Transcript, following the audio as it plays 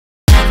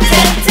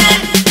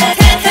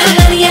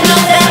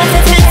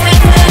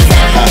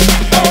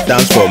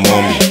dance for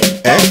mommy.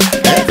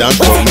 Dance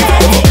for me.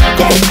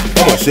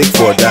 Come on, shake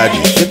for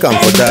daddy. Shake on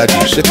for daddy.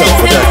 Shake on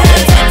for daddy.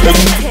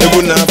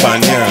 Egu na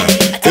banya.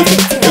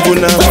 Egu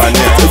na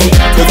banya.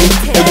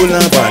 Egu na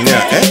banya.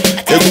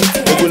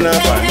 Egu na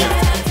banya.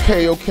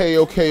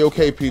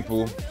 Okay,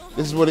 people.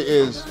 This is what it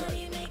is.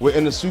 We're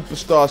in the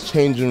Superstars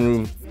changing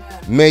room.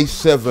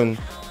 May7ven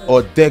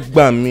or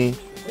Degbami,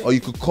 or you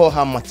could call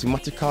her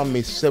mathematical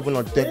May7ven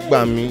or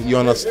Degbami. You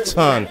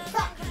understand?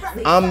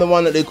 I'm the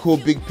one that they call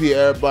Big P.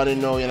 Everybody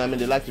know, you know what I mean?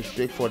 They like to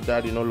shake for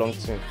daddy, no long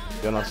thing.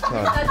 You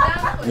understand?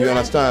 You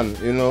understand,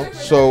 you know?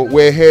 So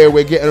we're here,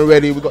 we're getting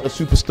ready. We got the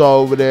superstar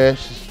over there.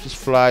 She's just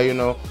fly, you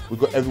know? We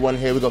got everyone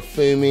here. We got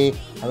Femi.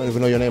 I don't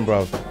even know your name,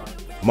 bro.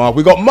 Mark.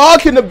 We got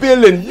Mark in the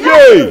building.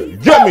 Yay!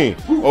 Get me?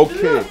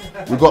 Okay.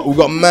 We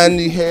got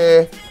Mandy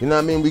here. You know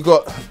what I mean? We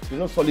got, you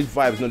know, solid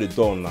vibes, no they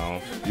don't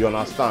now. You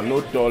understand? No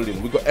darling.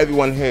 We got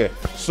everyone here.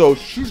 So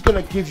she's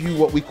gonna give you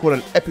what we call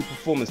an epic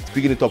performance to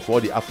begin it up for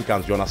all the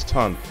Africans. You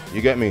understand?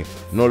 You get me?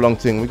 No long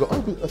thing. We got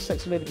a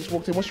sexy lady just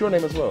walked in. What's your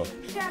name as well?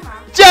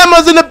 Gemma.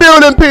 Gemma's in the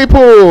building,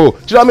 people. Do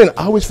you know what I mean?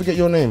 I always forget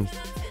your name.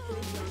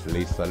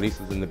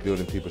 Lisa's in the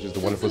building, people. She's the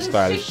wonderful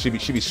stylist. She be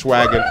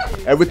swagging.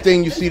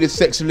 Everything you see this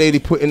sexy lady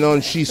putting on,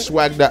 she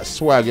swag that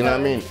swag, you know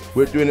what I mean?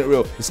 We're doing it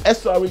real. It's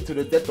SRE to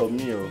the death of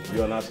me, you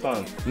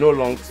understand? No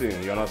long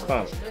thing, you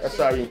understand?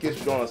 SRE, in case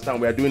you don't understand,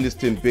 we are doing this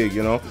thing big,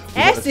 you know?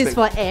 S is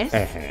for S,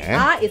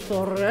 R is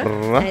for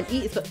R, and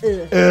E is for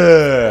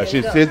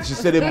She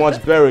said it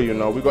much better, you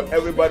know? We got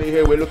everybody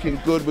here, we're looking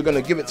good, we're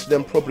gonna give it to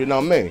them properly. Now,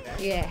 May.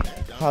 Yeah.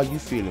 How you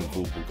feeling,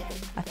 boo boo?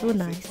 I feel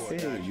nice. Hey,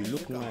 you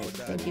look nice.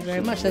 Thank you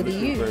very much. So do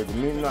you.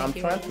 No, I'm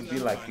trying to be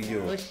like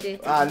you. Oh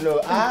shit.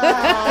 No.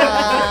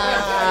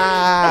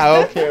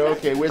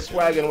 Okay. We're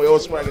swagging. We're all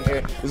swagging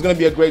here. It's gonna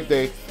be a great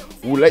day.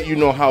 We'll let you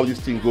know how this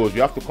thing goes.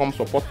 You have to come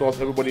support us,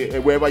 everybody,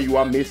 wherever you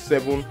are.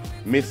 May7ven.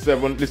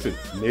 Listen,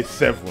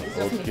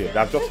 May7ven. Okay,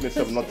 that's just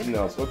May7ven, nothing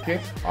else. Okay.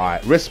 All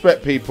right.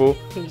 Respect, people.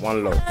 Peace.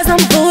 One love. I'm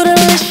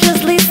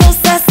bootylicious, so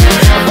sassy.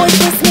 Boy,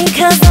 kiss me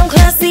 'cause I'm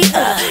classy.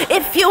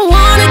 If you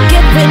wanna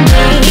get with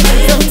me,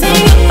 don't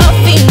take it off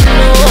me, no.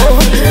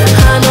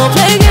 I don't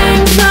play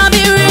games, I'll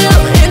be real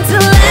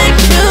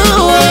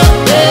intellectual,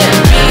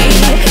 baby.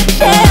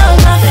 Share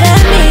my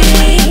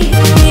family.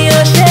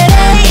 You're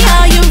shady,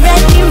 are you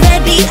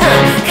ready?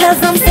 'Cause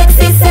I'm sexy.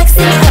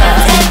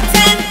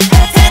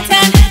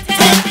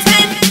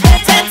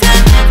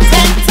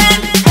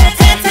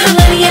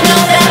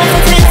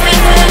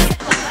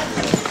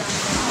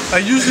 I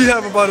usually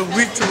have about a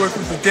week to work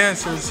with the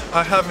dancers.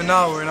 I have an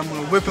hour and I'm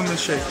gonna whip them and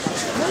shake.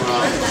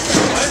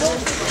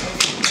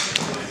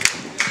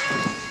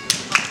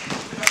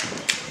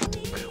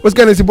 What's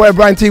going on, it's your boy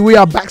Brian T. We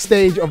are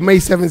backstage of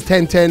May7ven's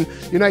TenTen.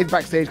 You know he's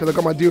backstage because I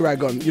got my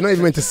do-rag on. You're not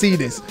even meant to see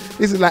this.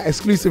 This is like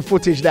exclusive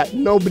footage that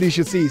nobody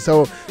should see,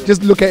 so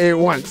just look at it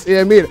once. You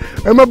know what I mean?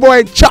 And my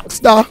boy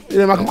Chuckstar, you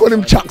know, I can call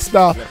him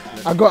Chuckstar.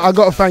 I got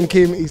to thank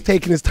him. He's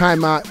taking his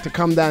time out to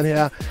come down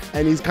here,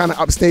 and he's kind of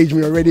upstaged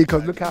me already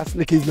because look how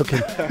slick he's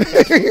looking. I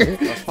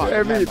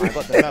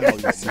got the memo,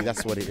 you see,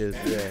 that's what it is.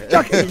 Yeah.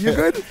 Chucky, you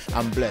good?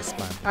 I'm blessed,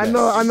 man.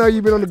 Blessed. I know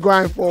you've been on the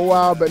grind for a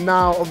while, but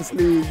now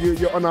obviously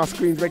you're on our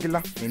screens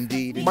regular.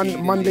 Indeed.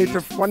 Monday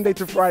to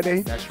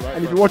Friday. That's right.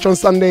 And if you watch on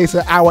Sunday, it's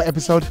an hour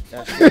episode.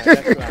 That's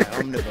right.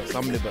 Omnibus.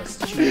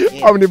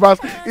 Omnibus.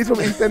 He's from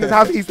EastEnders.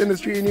 How's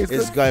EastEnders treating you?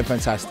 It's going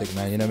fantastic,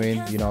 man. You know what I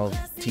mean? You know,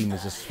 team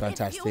is just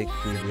fantastic.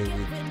 We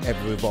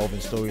ever evolving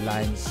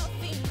storylines.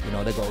 You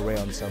know, they got Ray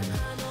on some.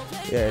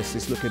 Yeah,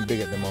 it's looking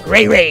big at the moment.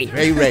 Raymondo,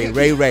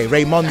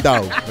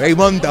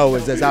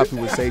 as Alfie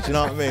would say. Do you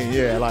know what I mean?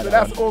 Yeah, I like that.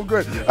 That's all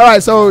good. Yeah. All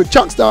right, so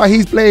Chuckstar,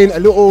 he's playing a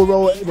little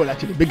role. Well,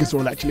 actually, the biggest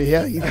role actually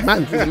here. He's the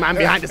man. He's the man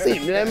behind the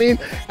scene. You know what I mean?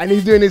 And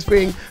he's doing his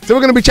thing. So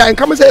we're gonna be chatting.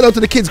 Come and say hello to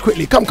the kids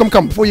quickly. Come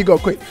before you go,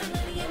 quick.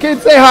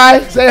 Kids, say hi.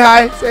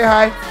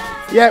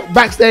 Yeah,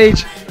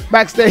 backstage.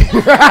 I'm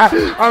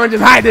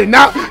just hiding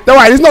now. Don't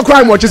worry, there's no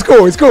crime watch. It's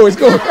cool. He's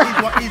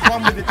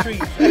one with the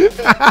trees.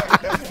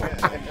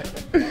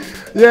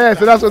 Yeah,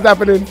 so that's what's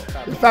happening.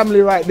 The family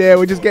right there.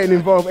 We're just getting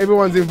involved.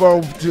 Everyone's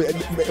involved.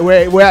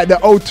 We're at the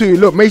O2.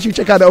 Look, make sure you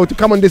check out the O2.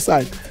 Come on this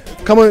side.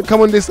 Come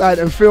on this side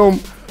and film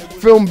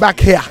back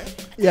here.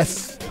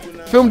 Yes.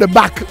 Film the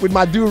back with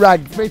my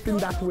do-rag facing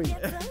that way.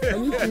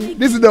 Can you see?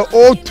 This is the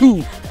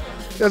O2.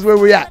 That's where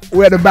we're at.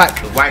 We're at the back.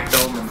 The white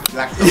dome and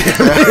black dome.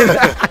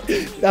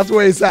 That's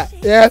where it's at.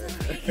 Yeah.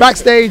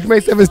 Backstage,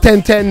 May7ven's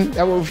TenTen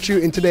that we're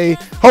shooting today.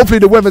 Hopefully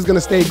the weather's gonna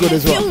stay good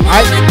as well.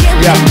 Right?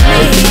 Yeah.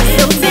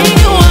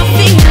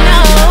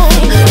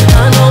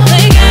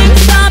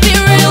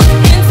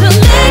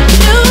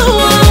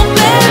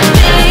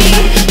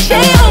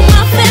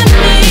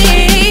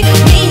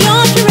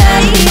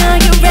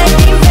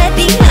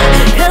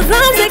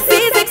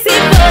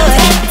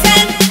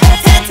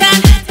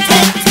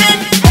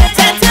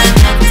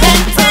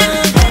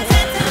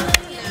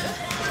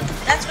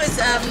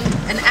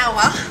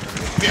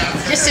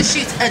 Just to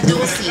shoot a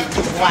door scene.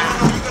 Wow.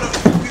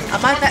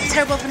 Am I that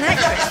terrible of an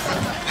actress?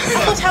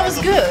 I thought I was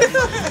good.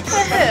 What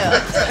the hell?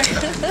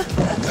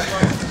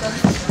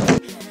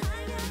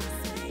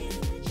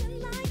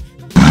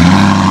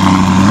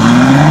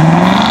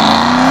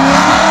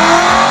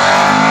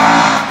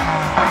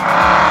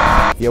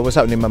 what's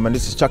happening, my man?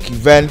 This is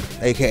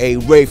May7ven, aka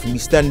Ray from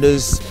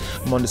EastEnders.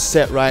 I'm on the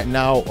set right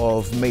now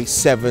of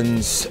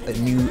May7ven's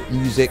new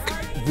music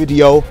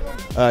video,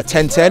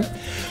 TenTen.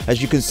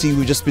 As you can see,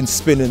 we've just been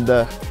spinning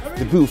the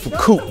beautiful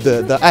coupe,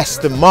 the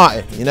Aston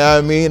Martin. You know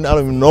what I mean? I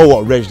don't even know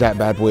what reg that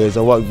bad boy is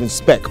or what even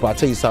spec, but I'll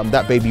tell you something,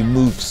 that baby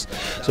moves.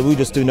 So we're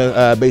just doing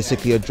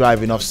basically a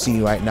driving off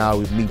scene right now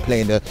with me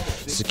playing the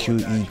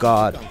security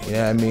guard. You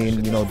know what I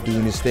mean? You know,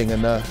 doing this thing,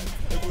 and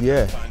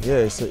yeah,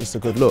 it's a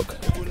good look.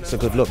 It's a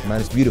good look,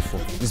 man. It's beautiful.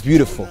 It's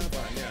beautiful.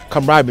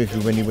 Come ride with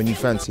me when you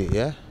fancy it,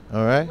 yeah?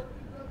 All right.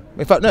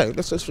 In fact, no,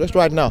 let's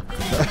ride now.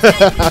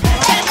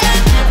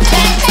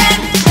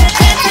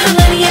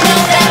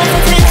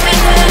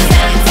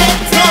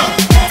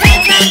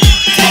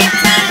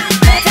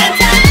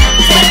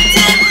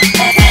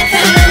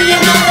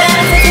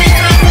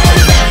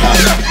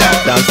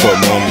 Dance for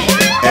mommy.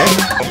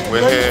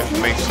 We're here,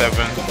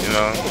 May7ven, you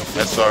know,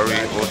 SRE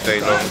all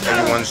day long.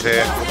 Everyone's here, you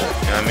know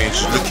what I mean?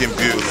 It's looking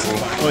beautiful.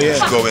 Oh, yeah.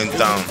 It's going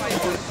down.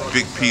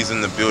 Big P's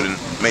in the building,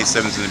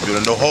 May7ven's in the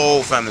building, the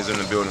whole family's in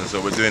the building,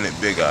 so we're doing it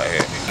big out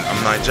here. I'm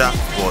Niger,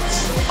 but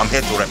I'm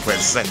here to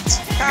represent.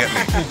 You get me?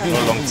 No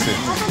long tip.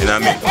 You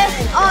know what I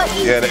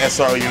mean? Yeah, the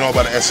SRE, you know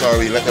about the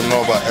SRE, let them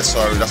know about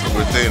SRE. That's what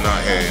we're doing out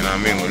here, you know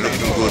what I mean? We're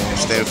looking good,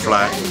 we're staying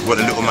fly. We've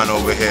got a little man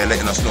over here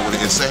letting us know what it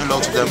is. Say hello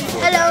to them.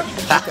 Hello.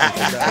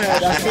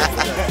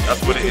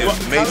 That's what it is.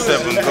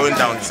 May7ven going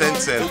down,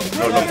 TenTen,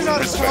 no long tip,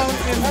 respect.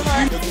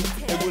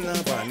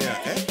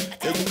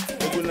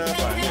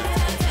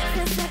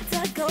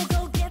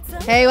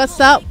 Hey, what's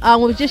up?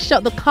 We've just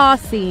shot the car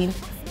scene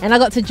and I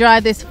got to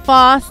drive this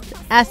fast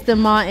Aston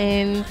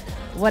Martin,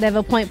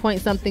 whatever, point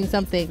something.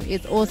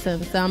 It's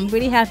awesome. So I'm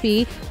really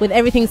happy with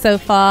everything so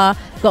far.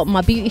 Got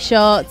my beauty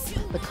shots,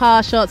 the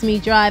car shots, me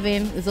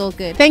driving. It's all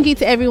good. Thank you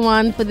to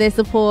everyone for their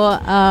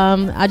support.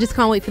 I just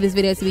can't wait for this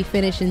video to be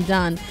finished and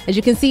done. As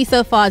you can see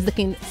so far, it's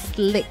looking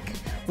slick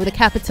with a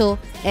capital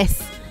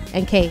S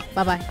and K.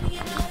 Bye-bye.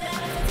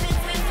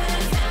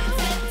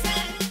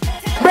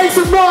 Make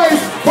some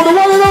noise for the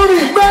one and only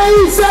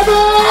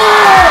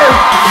May7ven!